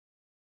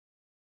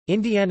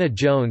Indiana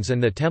Jones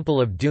and the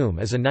Temple of Doom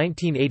is a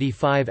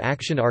 1985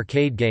 action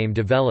arcade game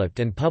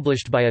developed and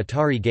published by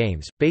Atari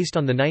Games, based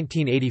on the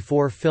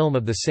 1984 film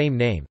of the same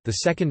name, the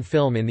second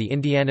film in the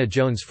Indiana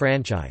Jones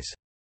franchise.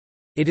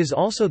 It is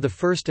also the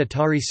first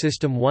Atari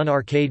System 1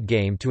 arcade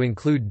game to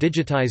include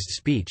digitized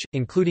speech,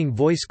 including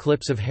voice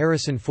clips of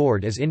Harrison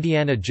Ford as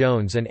Indiana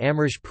Jones and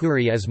Amrish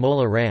Puri as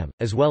Mola Ram,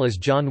 as well as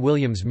John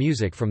Williams'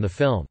 music from the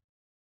film.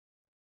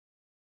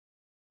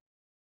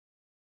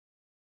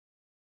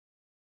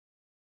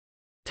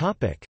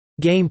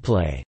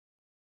 Gameplay.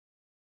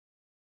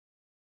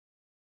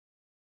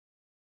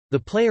 The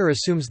player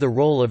assumes the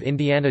role of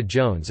Indiana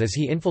Jones as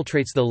he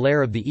infiltrates the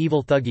lair of the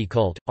evil Thuggee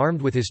cult,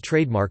 armed with his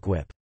trademark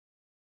whip.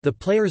 The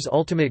player's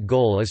ultimate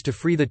goal is to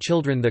free the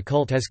children the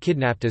cult has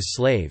kidnapped as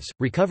slaves,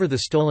 recover the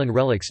stolen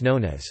relics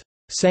known as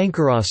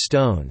Sankara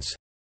stones,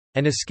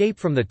 and escape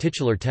from the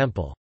titular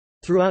temple.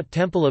 Throughout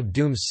Temple of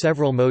Doom's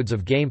several modes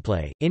of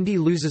gameplay, Indy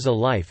loses a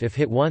life if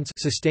hit once,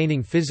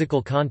 sustaining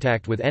physical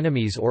contact with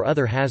enemies or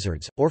other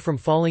hazards, or from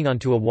falling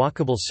onto a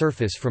walkable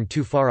surface from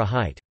too far a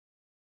height.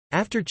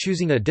 After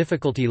choosing a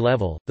difficulty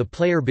level, the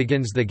player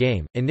begins the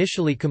game,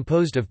 initially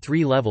composed of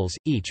 3 levels,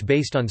 each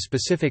based on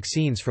specific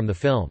scenes from the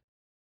film.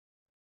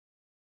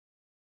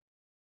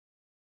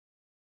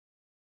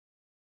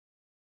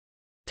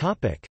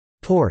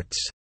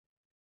 Ports.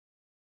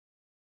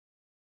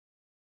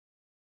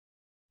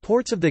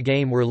 Ports of the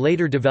game were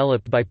later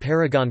developed by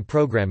Paragon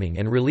Programming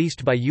and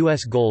released by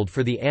US Gold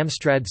for the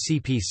Amstrad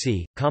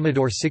CPC,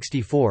 Commodore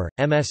 64,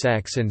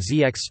 MSX and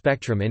ZX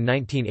Spectrum in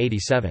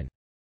 1987.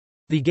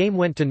 The game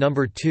went to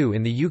number 2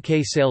 in the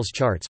UK sales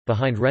charts,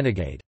 behind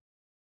Renegade.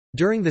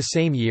 During the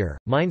same year,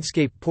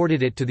 Mindscape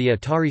ported it to the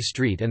Atari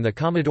ST and the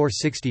Commodore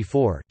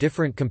 64,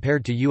 different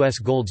compared to US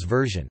Gold's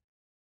version.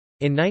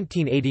 In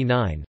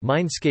 1989,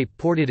 Mindscape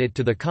ported it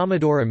to the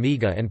Commodore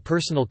Amiga and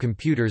personal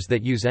computers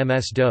that use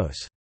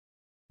MS-DOS.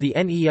 The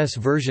NES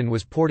version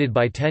was ported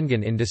by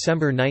Tengen in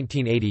December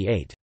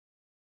 1988.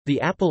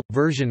 The Apple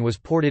version was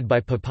ported by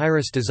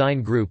Papyrus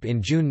Design Group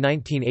in June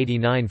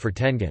 1989 for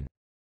Tengen.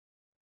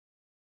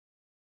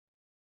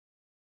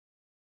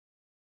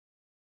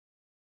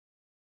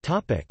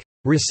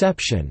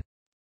 Reception.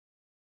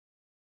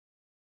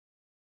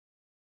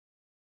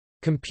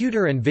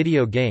 Computer and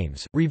Video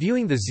Games,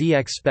 reviewing the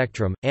ZX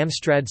Spectrum,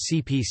 Amstrad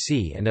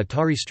CPC and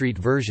Atari ST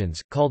versions,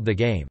 called the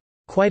game,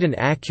 "quite an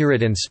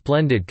accurate and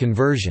splendid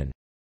conversion,"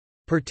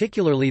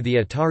 particularly the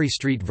Atari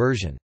ST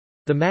version.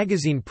 The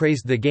magazine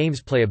praised the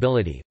game's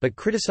playability, but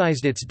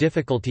criticized its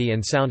difficulty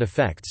and sound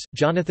effects.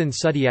 Jonathan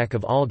Sudiak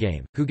of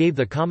Allgame, who gave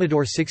the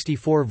Commodore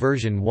 64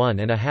 version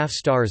 1.5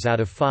 stars out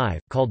of 5,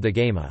 called the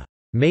game a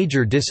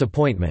major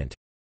disappointment.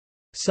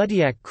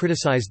 Sudiak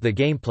criticized the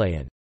gameplay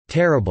and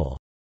terrible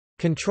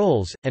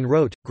controls, and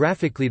wrote,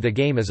 "Graphically the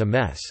game is a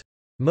mess.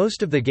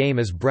 Most of the game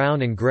is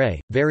brown and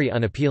gray, very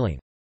unappealing.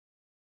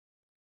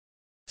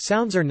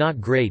 Sounds are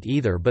not great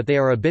either, but they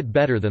are a bit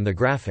better than the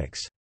graphics.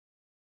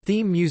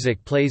 Theme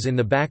music plays in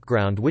the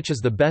background, which is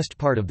the best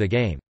part of the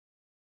game.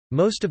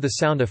 Most of the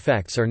sound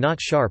effects are not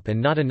sharp and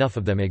not enough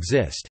of them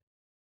exist.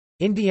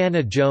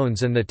 Indiana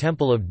Jones and the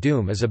Temple of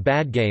Doom is a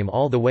bad game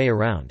all the way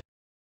around.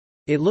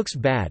 It looks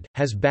bad,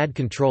 has bad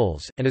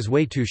controls, and is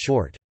way too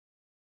short.